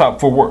her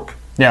laptop for work.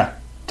 Yeah.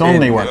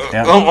 Only work.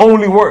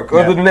 Only work.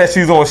 Other than that,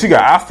 she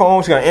got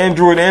iPhone, she got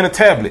Android, and a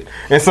tablet.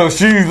 And so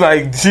she's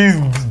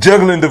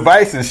juggling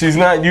devices. She's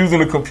not using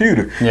a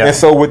computer. Yeah. And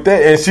so with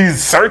that, and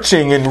she's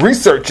searching and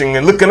researching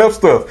and looking up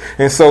stuff.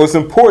 And so it's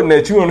important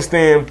that you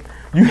understand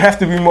you have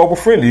to be mobile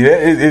friendly.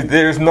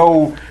 There's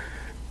no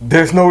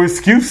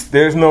excuse.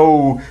 There's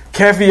no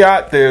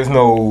caveat. There's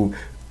no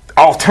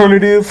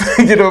alternative.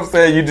 You know what I'm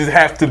saying? You just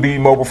have to be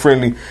mobile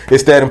friendly.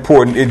 It's that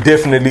important. It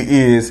definitely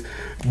is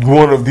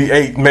one of the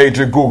 8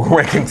 major Google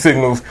ranking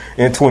signals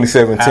in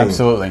 2017.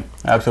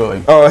 Absolutely.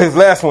 His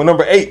last one,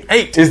 number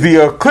 8, is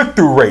the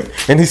click-through rate.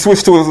 And he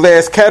switched to his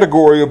last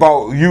category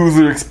about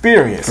user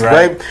experience,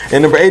 right?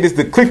 And number 8 is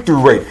the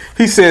click-through rate.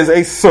 He says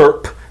a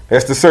SERP,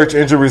 that's the search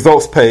engine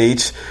results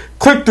page,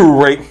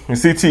 click-through rate, in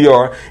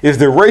CTR, is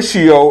the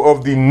ratio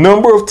of the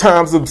number of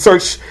times the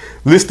search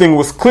listing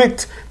was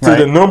clicked to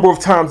the number of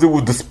times it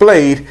was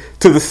displayed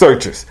to the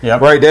searchers.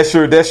 Yep. Right? That's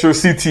your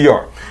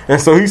CTR. And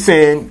so he's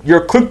saying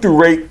your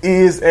click-through rate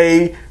is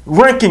a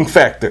ranking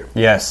factor.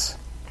 Yes.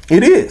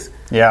 It is.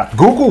 Yeah.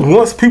 Google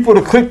wants people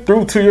to click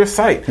through to your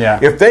site. Yeah.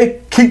 If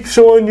they keep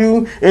showing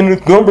you in the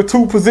number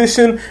 2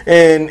 position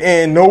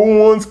and no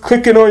one's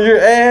clicking on your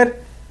ad,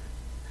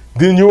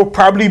 then you'll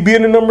probably be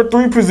in the number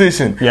 3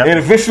 position. Yep. And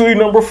eventually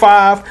number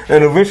 5,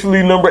 and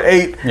eventually number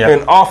 8,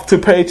 and off to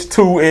page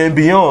 2 and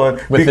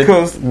beyond. With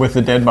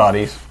the dead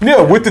bodies.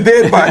 Yeah, with the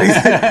dead bodies.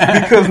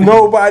 Because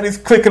nobody's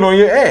clicking on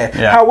your ad.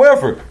 Yeah.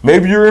 However,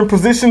 maybe you're in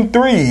position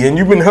 3 and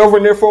you've been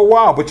hovering there for a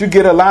while, but you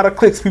get a lot of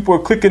clicks. People are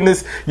clicking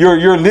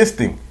your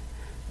listing.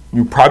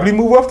 You probably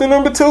move up to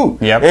number 2.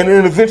 Yep. And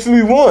then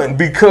eventually 1,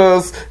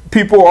 because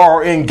people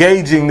are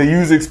engaging. The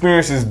user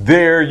experience is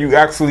there. You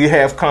actually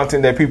have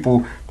content that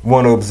people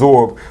want to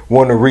absorb,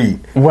 want to read.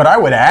 What I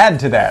would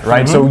add to that,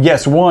 right? So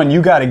yes, 1,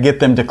 you got to get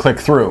them to click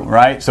through,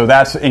 right? So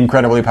that's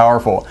incredibly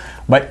powerful.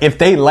 But if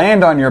they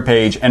land on your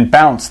page and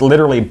bounce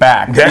literally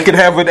back, that could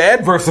have an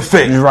adverse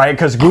effect, right?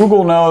 Because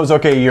Google knows,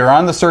 okay, you're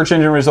on the search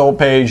engine result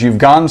page, you've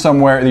gone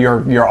somewhere,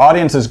 your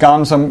audience has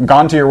gone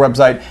to your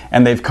website,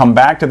 and they've come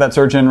back to that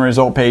search engine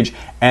result page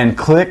and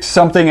clicked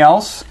something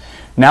else.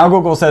 Now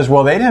Google says,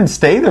 well, they didn't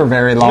stay there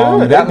very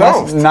long. Yeah, that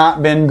must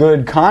not been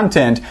good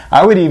content.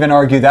 I would even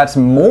argue that's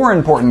more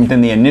important than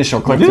the initial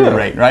click-through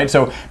rate, right?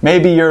 So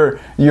maybe your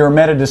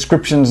meta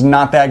description's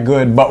not that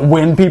good, but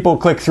when people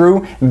click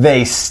through,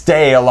 they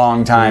stay a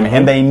long time,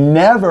 and they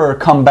never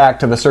come back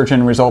to the search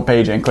engine result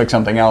page and click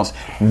something else.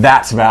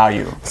 That's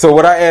value. So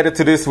what I added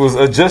to this was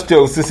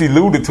since he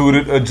alluded to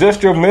it,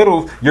 adjust your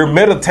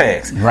meta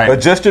tags. Right.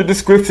 Adjust your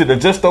description,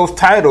 adjust those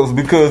titles,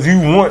 because you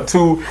want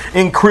to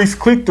increase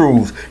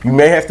click-throughs. You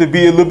may have to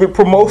be a little bit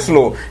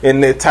promotional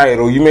in that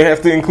title. You may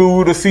have to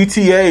include a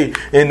CTA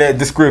in that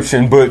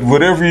description, but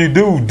whatever you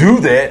do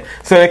that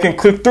so they can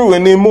click through.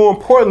 And then more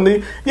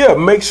importantly,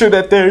 make sure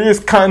that there is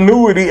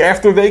continuity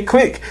after they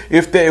click.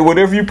 If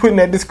whatever you put in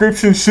that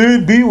description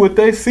should be what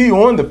they see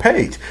on the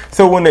page.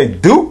 So when they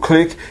do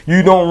click,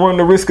 you don't run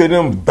the risk of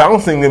them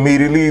bouncing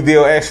immediately.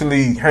 They'll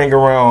actually hang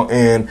around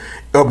and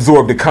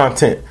absorb the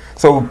content.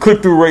 So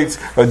click-through rates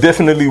are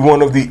definitely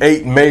one of the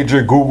 8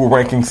 major Google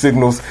ranking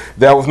signals.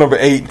 That was number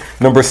 8.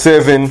 Number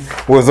 7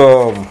 was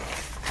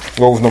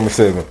what was number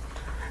 7?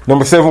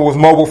 Number 7 was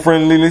mobile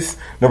friendliness.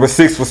 Number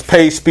 6 was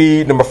page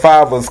speed. Number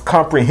 5 was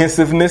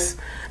comprehensiveness.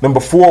 Number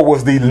 4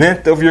 was the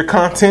length of your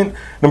content.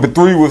 Number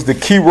 3 was the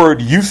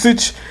keyword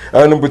usage.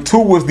 Number 2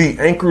 was the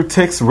anchor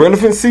text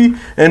relevancy.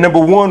 And number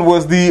 1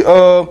 was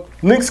the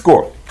link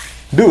score.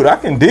 Dude, I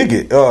can dig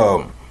it.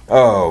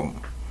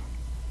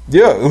 He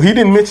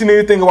didn't mention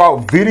anything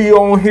about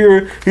video on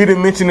here. He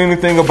didn't mention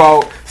anything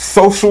about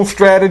social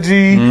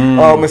strategy.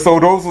 And so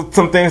those are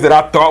some things that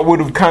I thought would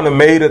have kind of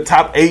made a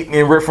top 8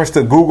 in reference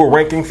to Google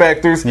ranking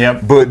factors.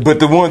 Yep. But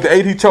the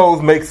 8 he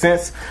chose make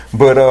sense.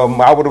 But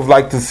I would have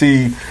liked to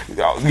see,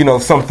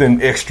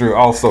 something extra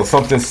also,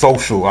 something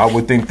social. I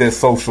would think that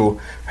social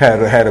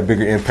had a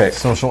bigger impact.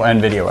 Social and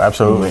video,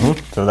 absolutely.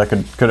 So that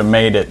could have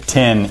made it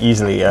 10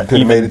 easily. Could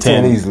have made it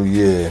 10 easily,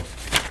 yeah.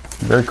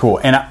 Very cool.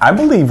 And I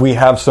believe we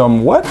have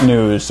some what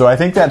news. So I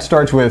think that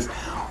starts with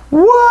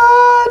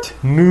what?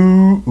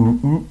 News.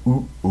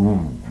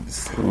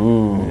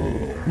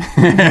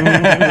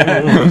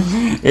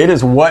 It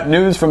is what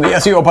news from the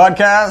SEO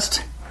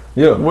podcast?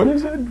 Yeah. What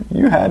is it?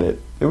 You had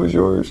it. It was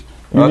yours.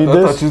 I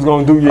thought you was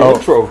going to do your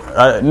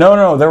intro.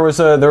 No. There was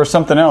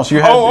something else. You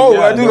had.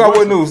 I do got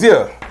what news.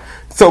 Yeah.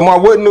 So my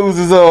what news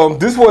is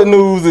this what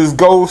news is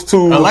goes to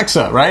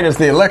Alexa, right? It's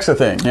the Alexa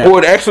thing. Yeah. Or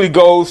it actually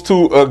goes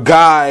to a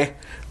guy.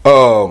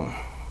 I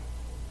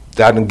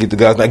didn't get the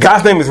guy's name.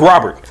 Guy's name is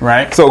Robert.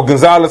 Right. So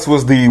Gonzalez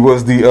was the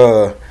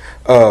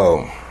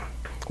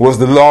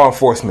law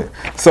enforcement.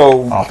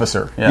 So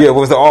officer.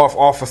 Was the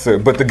officer.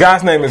 But the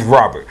guy's name is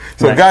Robert.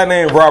 So a guy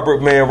named Robert,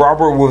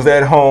 Robert was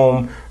at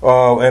home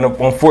and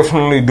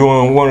unfortunately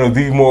doing one of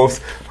the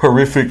most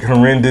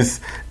horrendous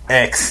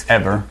acts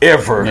ever.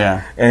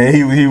 Yeah. And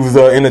he was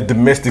in a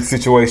domestic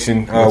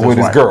situation with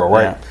his girl,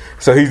 right? Yeah.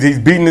 So he's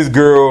beating his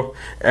girl,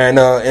 and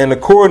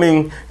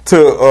according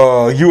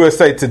to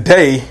USA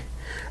Today,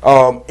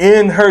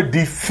 in her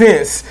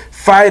defense,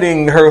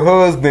 fighting her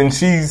husband,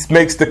 she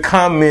makes the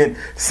comment,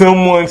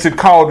 "Someone should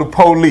call the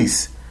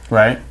police."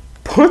 Right.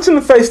 Punch in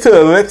the face to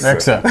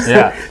Alexa.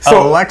 Yeah.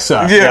 So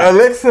Alexa. Yeah,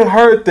 Alexa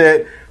heard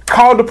that,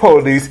 called the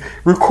police,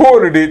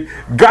 recorded it,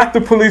 got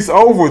the police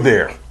over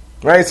there.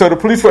 Right, so the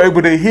police were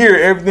able to hear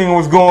everything that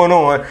was going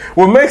on.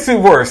 What makes it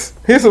worse,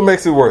 here's what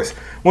makes it worse.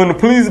 When the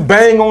police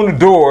bang on the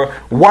door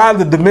while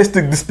the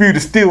domestic dispute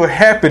is still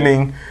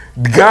happening,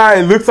 the guy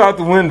looks out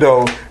the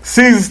window,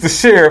 sees the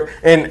sheriff,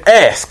 and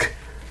asks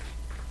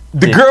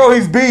the girl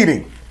he's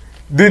beating,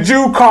 "Did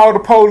you call the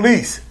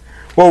police?"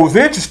 What was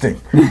interesting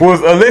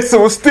was Alexa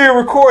was still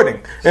recording.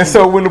 And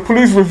so when the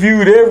police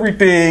reviewed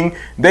everything,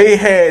 they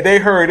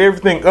heard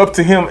everything up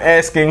to him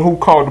asking who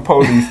called the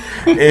police,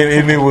 and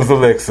it was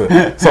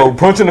Alexa. So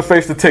punch in the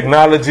face to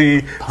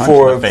technology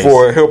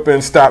for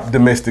helping stop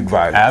domestic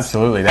violence.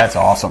 Absolutely. That's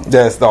awesome.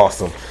 That's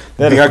awesome.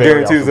 I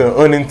guarantee it's an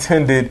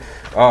unintended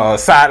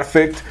side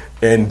effect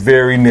and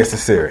very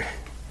necessary.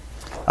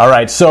 All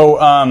right. So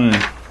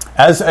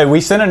as we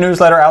sent a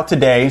newsletter out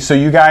today, so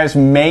you guys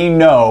may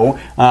know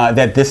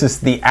that this is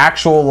the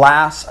actual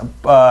last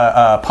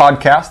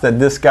podcast that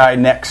this guy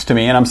next to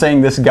me, and I'm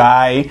saying this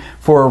guy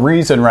for a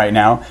reason right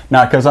now,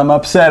 not because I'm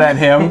upset at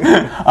him.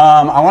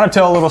 I want to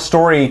tell a little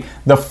story.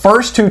 The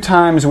first 2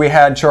 times we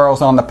had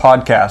Charles on the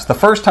podcast, the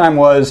first time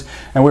was,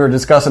 and we were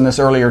discussing this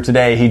earlier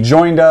today, he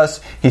joined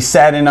us, he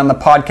sat in on the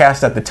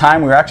podcast at the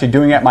time. We were actually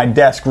doing it at my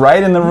desk,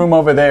 right in the room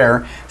over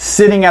there,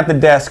 sitting at the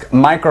desk,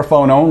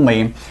 microphone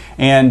only.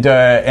 And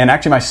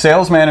actually my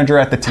sales manager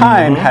at the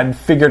time had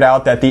figured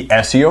out that the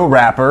SEO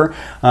rapper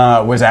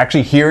was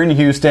actually here in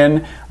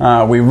Houston.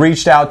 We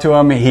reached out to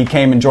him. He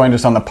came and joined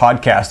us on the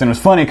podcast. And it was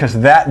funny because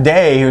that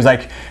day he was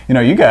like,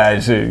 you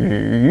guys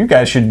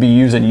should be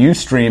using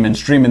Ustream and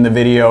streaming the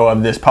video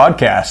of this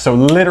podcast. So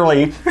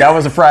literally that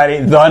was a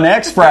Friday. The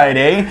next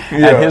Friday,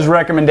 at his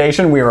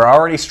recommendation, we were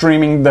already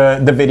streaming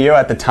the video.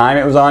 At the time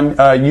it was on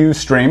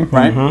Ustream,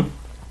 right? Mm-hmm.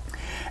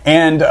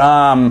 And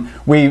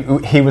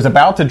he was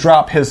about to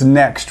drop his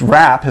next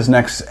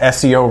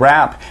SEO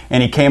rap,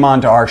 and he came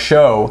onto our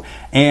show.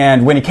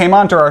 And when he came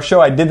onto our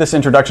show, I did this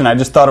introduction. I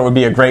just thought it would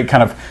be a great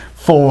kind of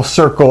full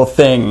circle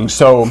thing.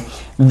 So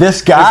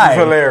this guy... This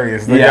is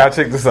hilarious. Y'all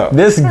check this out.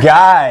 This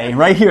guy,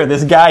 right here,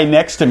 this guy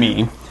next to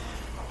me,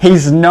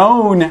 he's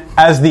known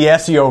as the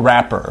SEO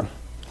rapper.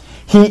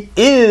 He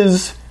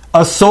is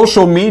a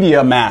social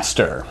media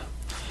master.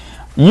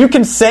 You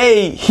can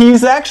say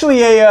he's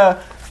actually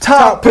a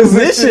top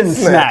position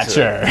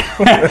snatcher.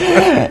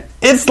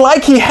 It's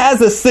like he has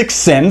a sixth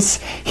sense.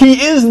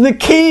 He is the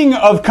king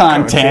of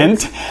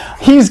content.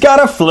 He's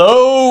got a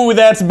flow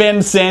that's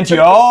been sent.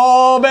 You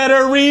all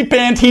better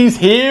repent. He's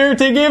here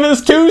to give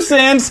us 2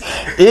 cents.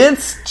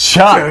 It's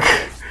Chuck.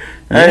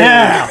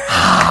 Yeah.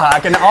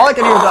 All I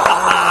can hear is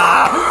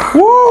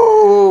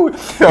woo.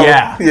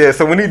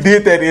 So when he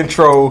did that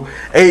intro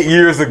 8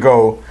 years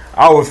ago,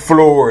 I was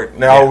floored.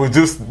 Now I was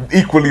just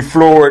equally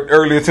floored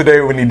earlier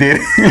today when he did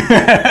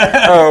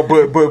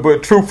it.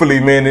 But truthfully,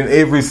 man, in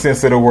every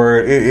sense of the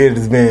word, it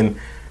has been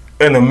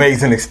an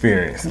amazing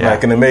experience.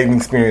 Like an amazing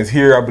experience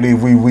here. I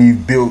believe we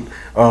built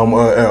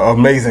an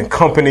amazing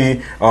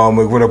company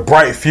with a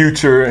bright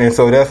future, and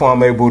so that's why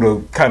I'm able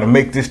to kind of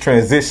make this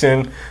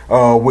transition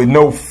with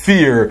no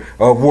fear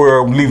of where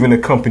I'm leaving the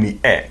company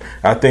at.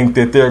 I think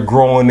that they're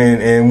growing,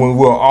 and when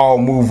we'll all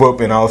move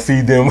up, and I'll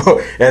see them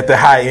at the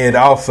high end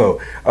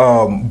also.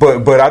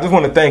 But I just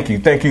want to thank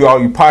you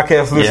all you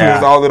podcast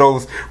listeners, all of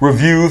those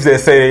reviews that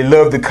say they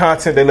love the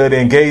content, they love the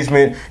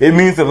engagement. It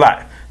means a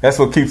lot. That's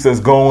what keeps us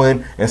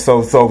going. And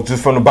so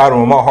just from the bottom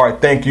of my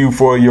heart, thank you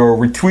for your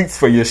retweets,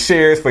 for your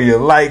shares, for your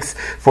likes,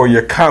 for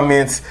your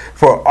comments,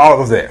 for all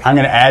of that. I'm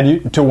going to add you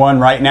to one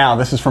right now.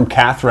 This is from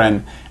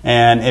Catherine.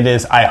 And it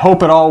is, I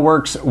hope it all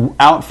works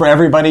out for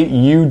everybody.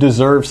 You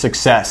deserve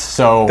success.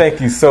 So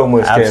thank you so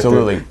much,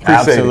 absolutely,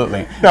 Catherine. Absolutely.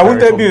 It. Now, with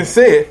that being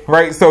said,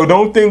 right, so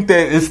don't think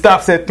that it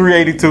stops at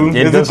 382.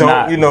 It does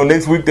not. You know,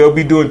 next week they'll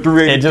be doing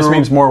 382. It just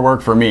means more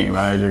work for me.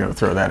 I just got to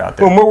throw that out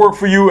there. Well, more work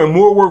for you and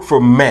more work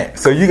for Matt.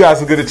 So you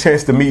guys will get a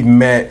chance to meet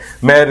Matt.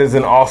 Matt is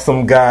an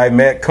awesome guy.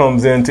 Matt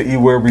comes into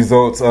eWeb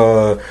Results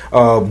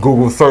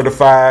Google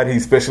certified.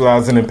 He's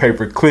specializing in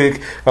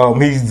pay-per-click.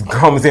 He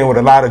comes in with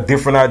a lot of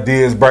different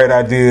ideas, bright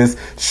ideas.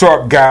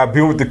 Sharp guy,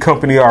 been with the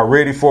company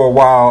already for a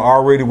while,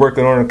 already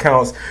working on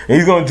accounts, and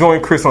he's going to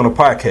join Chris on the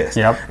podcast.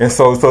 Yep. And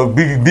so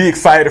be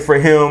excited for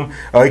him.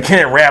 He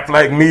can't rap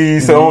like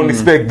me, so don't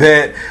expect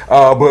that.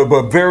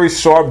 But very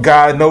sharp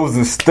guy, knows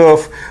his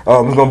stuff. He's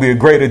going to be a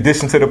great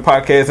addition to the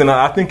podcast, and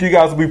I think you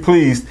guys will be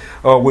pleased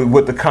with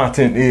what the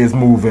content is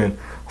moving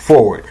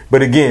forward.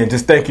 But again,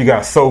 just thank you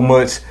guys so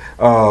much.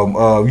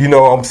 You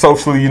know, I'm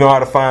socially, you know how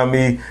to find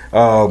me.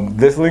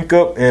 Let's link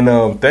up,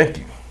 and thank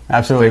you.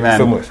 Absolutely, Thank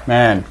man. you so much.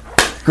 Man,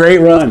 great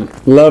run.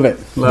 Love it.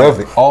 Love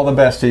it. All the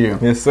best to you.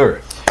 Yes,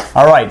 sir.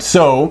 All right,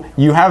 so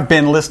you have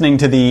been listening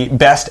to the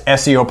Best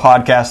SEO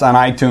Podcast on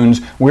iTunes.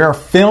 We are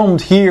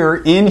filmed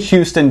here in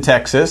Houston,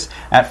 Texas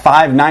at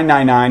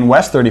 5999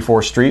 West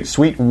 34th Street,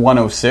 Suite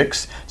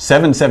 106,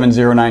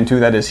 77092.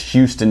 That is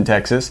Houston,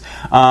 Texas.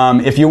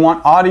 If you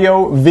want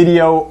audio,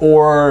 video,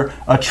 or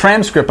a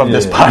transcript of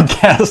this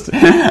podcast,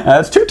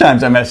 that's 2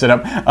 times I messed it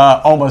up,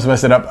 almost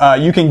messed it up.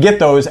 You can get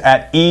those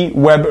at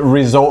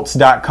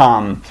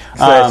ewebresults.com.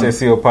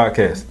 /SEO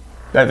Podcast.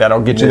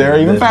 That'll get you there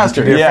even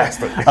faster.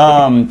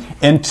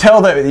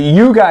 Until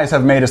you guys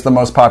have made us the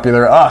most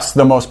popular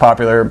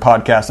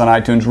podcast on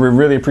iTunes. We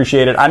really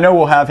appreciate it. I know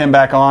we'll have him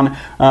back on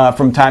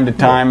from time to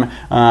time.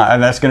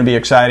 And that's going to be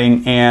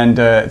exciting. And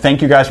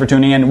thank you guys for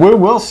tuning in.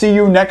 We'll see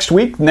you next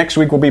week. Next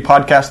week will be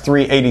podcast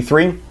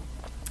 383.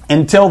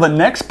 Until the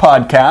next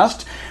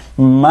podcast,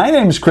 my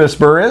name's Chris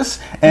Burris,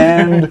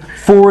 and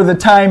for the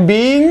time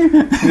being...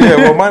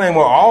 my name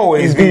will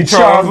always be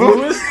Charles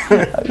Lewis.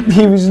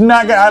 He was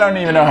not gonna, I don't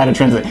even know how to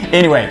translate.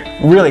 Anyway,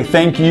 really,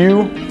 thank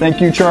you,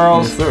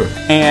 Charles. Yes, sir.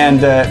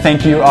 And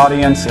thank you,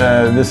 audience.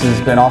 This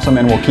has been awesome,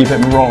 and we'll keep it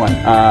rolling.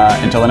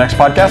 Until the next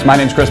podcast, my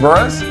name's Chris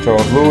Burris.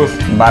 Charles Lewis.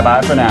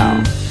 Bye-bye for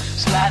now.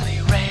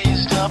 Slightly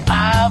raised up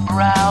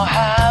highbrow,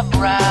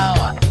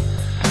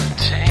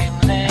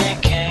 tamely,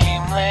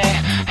 gamely,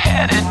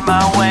 headed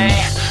my way.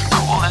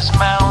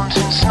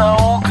 Mountain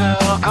snow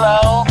girl,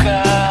 glow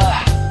girl,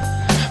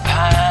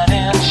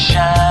 pining,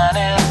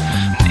 shining,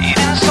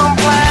 needing some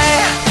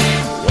play.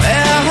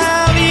 Where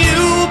have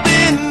you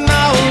been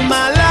all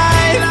my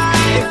life?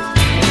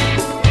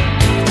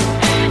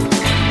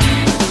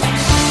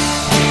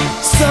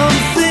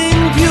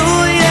 Something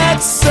pure yet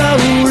so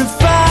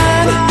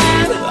refined.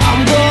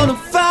 I'm gonna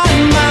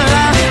find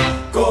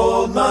my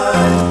gold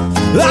mine.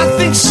 I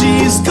think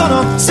she's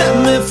gonna set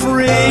me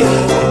free.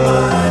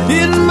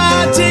 In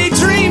my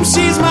daydream,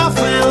 she's my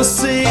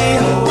fantasy.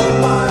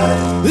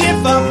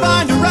 If I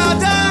find her, I'll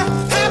die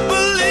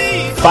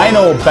happily.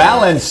 Final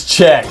balance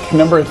check,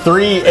 number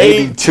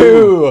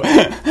 382.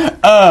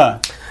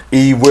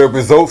 eWeb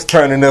Results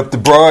turning up the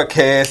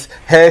broadcast.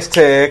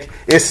 Hashtag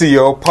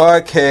SEO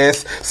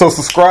podcast. So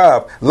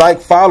subscribe, like,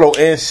 follow,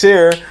 and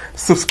share.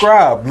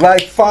 Subscribe,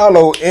 like,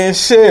 follow, and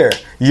share.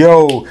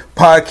 Yo,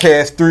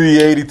 podcast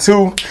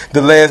 382,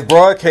 the last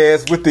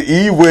broadcast with the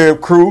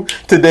eWeb crew.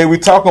 Today we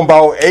talking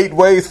about 8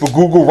 ways for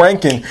Google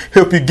ranking.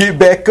 Help you get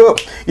back up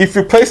if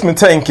your placement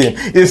tanking.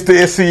 It's the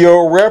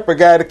SEO rapper,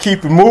 gotta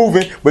keep it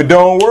moving. But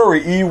don't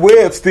worry,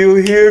 eWeb still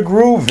here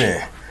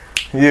grooving.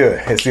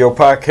 Yeah, SEO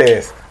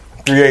podcast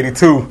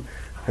 382.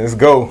 Let's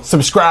go.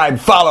 Subscribe,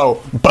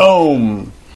 follow, boom.